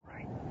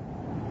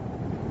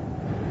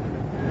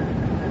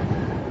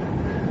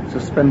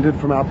Suspended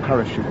from our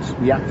parachutes,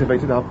 we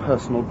activated our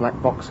personal black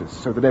boxes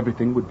so that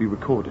everything would be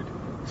recorded.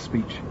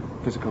 Speech,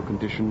 physical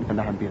condition, and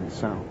ambient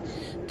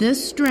sounds.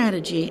 This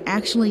strategy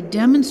actually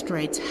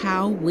demonstrates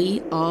how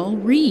we all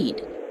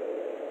read.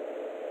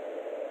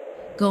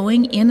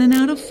 Going in and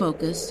out of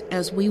focus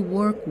as we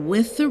work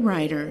with the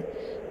writer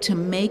to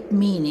make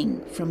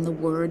meaning from the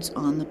words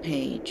on the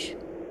page.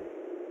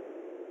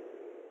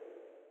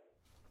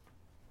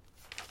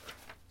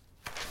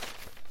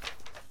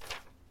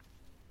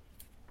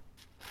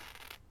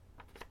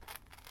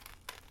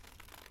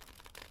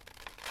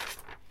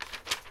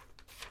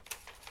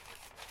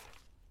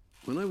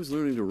 When I was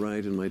learning to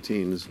write in my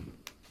teens,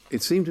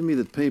 it seemed to me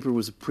that paper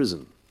was a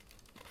prison.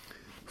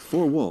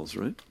 4 walls,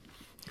 right?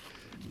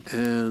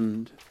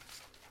 And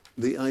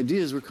the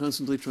ideas were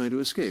constantly trying to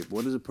escape.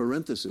 What is a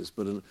parenthesis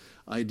but an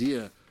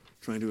idea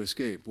trying to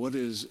escape? What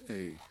is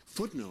a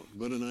footnote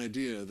but an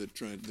idea that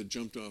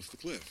jumped off the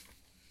cliff?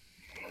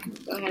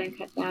 Go ahead and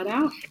cut that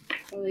out.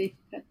 Really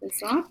cut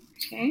this off,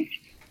 okay?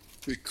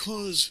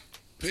 Because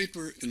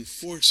paper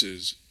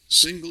enforces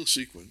single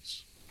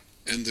sequence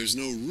and there's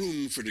no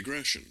room for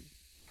digression,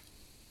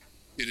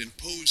 it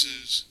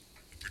imposes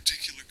a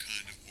particular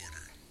kind of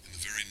order in the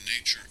very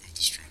nature of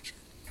the structure.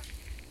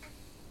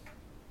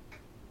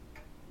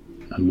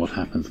 And what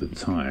happens with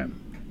time,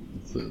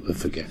 the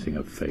forgetting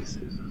of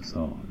faces and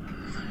so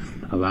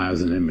on,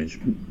 allows an image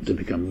to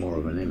become more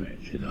of an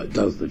image. It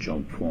does the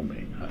job for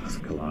me as a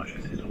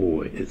collage.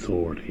 It's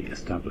already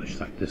established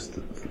that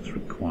distance that's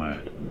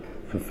required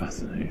for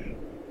fascination.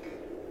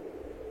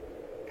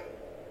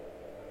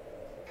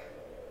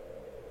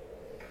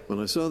 When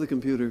I saw the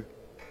computer,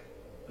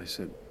 I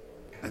said,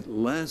 at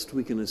last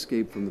we can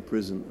escape from the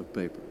prison of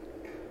paper.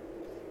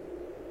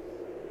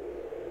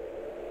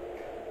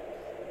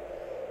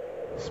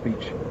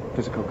 Speech,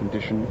 physical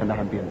condition, and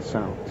ambient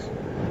sounds.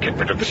 Get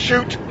rid of the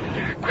chute!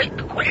 Quick,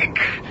 quick!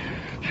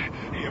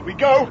 Here we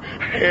go!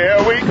 Here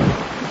we...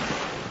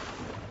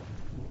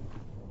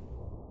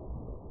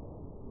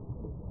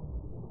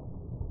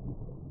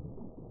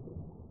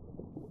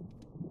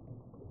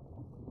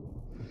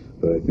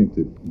 But I think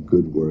that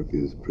good work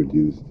is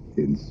produced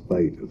in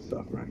spite of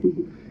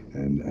suffering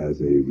and as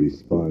a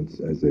response,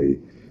 as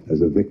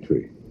a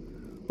victory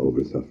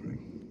over suffering.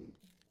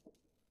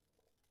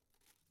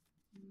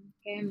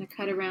 Okay, I'm going to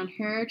cut around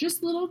her,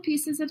 just little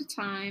pieces at a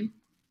time.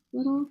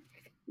 Little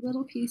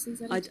pieces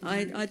at a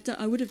time.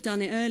 I would have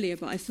done it earlier,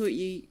 but I thought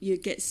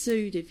you'd get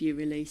sued if you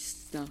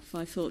released stuff.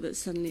 I thought that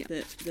suddenly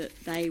that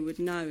they would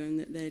know and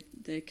that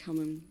they'd come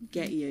and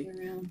get you.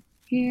 Around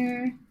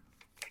here.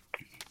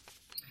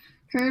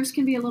 Curves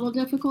can be a little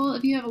difficult.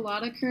 If you have a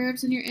lot of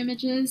curves in your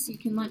images, you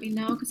can let me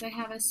know because I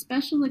have a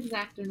special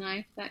X-Acto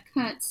knife that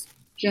cuts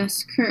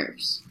just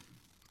curves.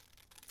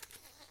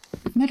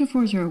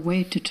 Metaphors are a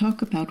way to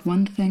talk about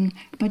one thing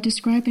by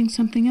describing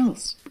something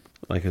else.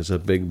 Like as a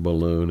big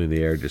balloon in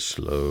the air just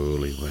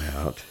slowly went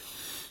out.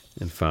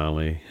 And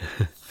finally,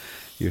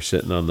 you're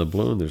sitting on the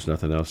balloon. There's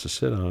nothing else to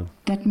sit on.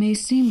 That may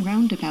seem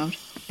roundabout,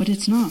 but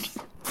it's not.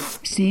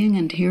 Seeing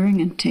and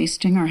hearing and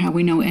tasting are how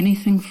we know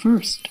anything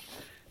first.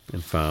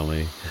 And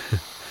finally,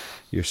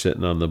 you're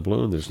sitting on the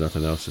balloon. There's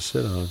nothing else to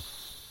sit on.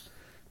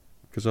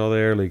 Because all the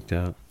air leaked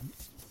out.